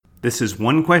This is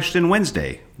One Question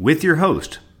Wednesday with your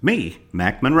host, me,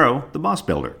 Mac Monroe, the Boss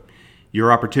Builder.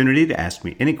 Your opportunity to ask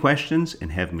me any questions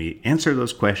and have me answer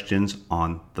those questions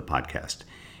on the podcast.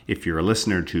 If you're a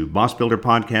listener to Boss Builder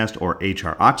Podcast or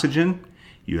HR Oxygen,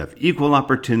 you have equal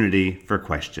opportunity for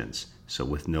questions. So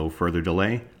with no further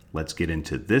delay, let's get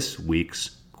into this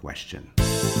week's question.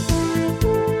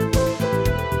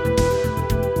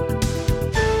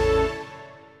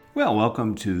 Well,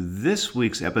 welcome to this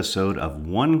week's episode of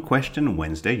One Question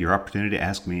Wednesday, your opportunity to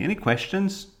ask me any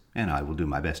questions, and I will do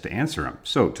my best to answer them.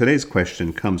 So today's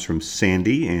question comes from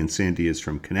Sandy, and Sandy is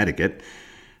from Connecticut.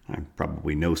 I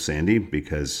probably know Sandy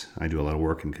because I do a lot of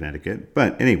work in Connecticut.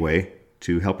 But anyway,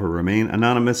 to help her remain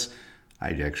anonymous,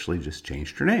 I actually just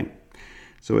changed her name.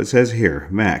 So it says here,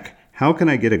 Mac, how can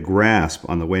I get a grasp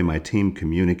on the way my team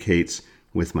communicates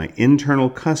with my internal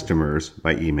customers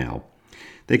by email?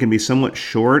 They can be somewhat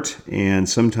short and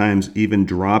sometimes even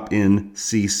drop in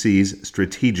CCs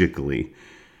strategically.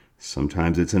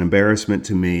 Sometimes it's an embarrassment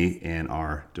to me and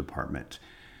our department.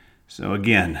 So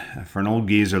again, for an old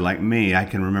geezer like me, I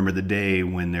can remember the day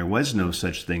when there was no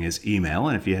such thing as email.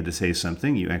 And if you had to say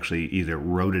something, you actually either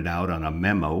wrote it out on a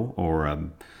memo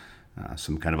or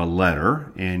some kind of a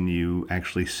letter, and you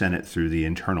actually sent it through the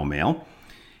internal mail.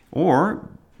 Or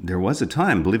there was a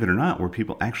time, believe it or not, where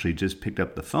people actually just picked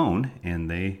up the phone and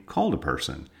they called a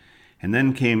person. And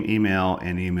then came email,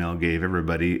 and email gave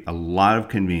everybody a lot of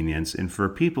convenience. And for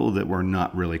people that were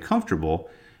not really comfortable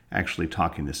actually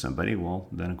talking to somebody, well,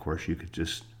 then of course you could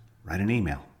just write an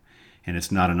email. And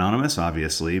it's not anonymous,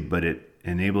 obviously, but it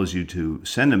enables you to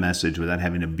send a message without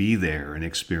having to be there and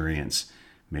experience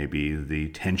maybe the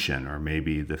tension or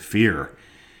maybe the fear.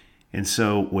 And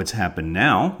so what's happened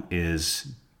now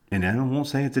is, and I won't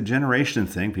say it's a generation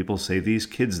thing. People say these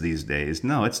kids these days.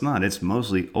 No, it's not. It's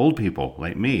mostly old people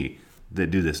like me that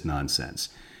do this nonsense.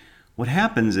 What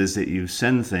happens is that you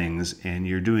send things and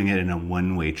you're doing it in a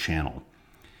one-way channel.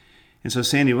 And so,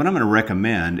 Sandy, what I'm going to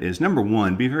recommend is, number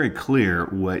one, be very clear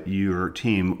what your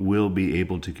team will be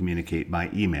able to communicate by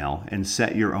email and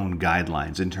set your own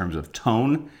guidelines in terms of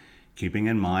tone, keeping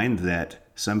in mind that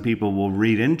some people will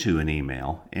read into an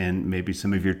email, and maybe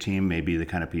some of your team may be the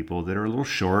kind of people that are a little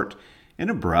short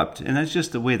and abrupt, and that's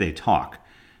just the way they talk.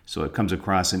 So it comes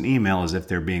across an email as if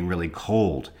they're being really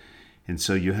cold. And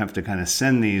so you have to kind of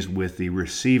send these with the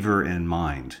receiver in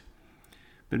mind.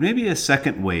 But maybe a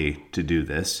second way to do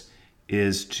this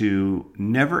is to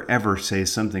never ever say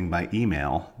something by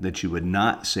email that you would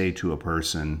not say to a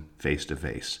person face to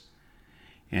face.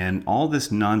 And all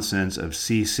this nonsense of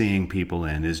CCing people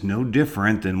in is no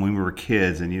different than when we were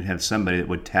kids and you'd have somebody that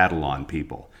would tattle on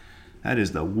people. That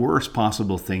is the worst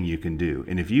possible thing you can do.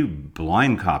 And if you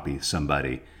blind copy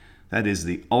somebody, that is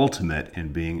the ultimate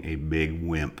in being a big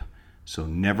wimp. So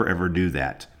never ever do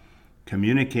that.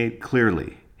 Communicate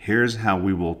clearly. Here's how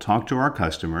we will talk to our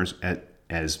customers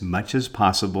as much as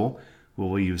possible. We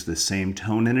will use the same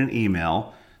tone in an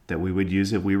email that we would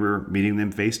use if we were meeting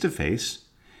them face to face.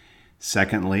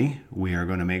 Secondly, we are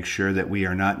going to make sure that we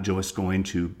are not just going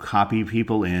to copy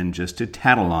people in just to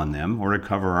tattle on them or to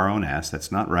cover our own ass.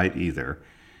 That's not right either.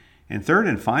 And third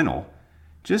and final,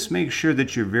 just make sure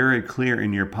that you're very clear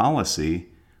in your policy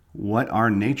what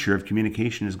our nature of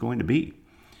communication is going to be.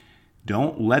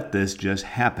 Don't let this just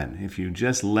happen. If you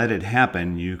just let it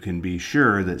happen, you can be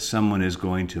sure that someone is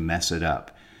going to mess it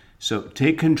up. So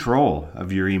take control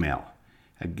of your email.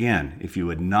 Again, if you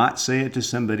would not say it to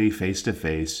somebody face to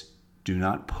face, do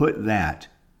not put that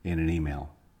in an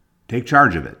email. Take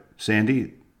charge of it.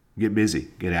 Sandy, get busy.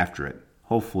 Get after it.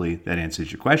 Hopefully that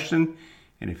answers your question.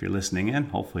 And if you're listening in,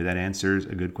 hopefully that answers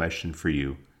a good question for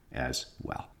you as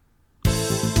well.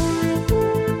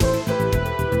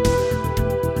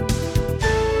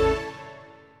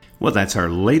 Well, that's our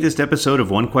latest episode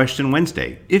of One Question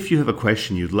Wednesday. If you have a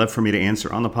question you'd love for me to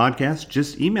answer on the podcast,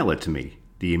 just email it to me.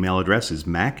 The email address is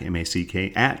mac,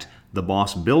 M-A-C-K, at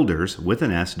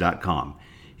thebossbuilders.com.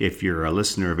 If you're a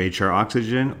listener of HR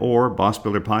Oxygen or Boss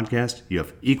Builder Podcast, you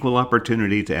have equal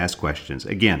opportunity to ask questions.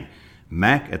 Again,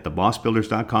 mac at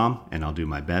thebossbuilders.com, and I'll do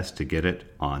my best to get it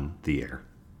on the air.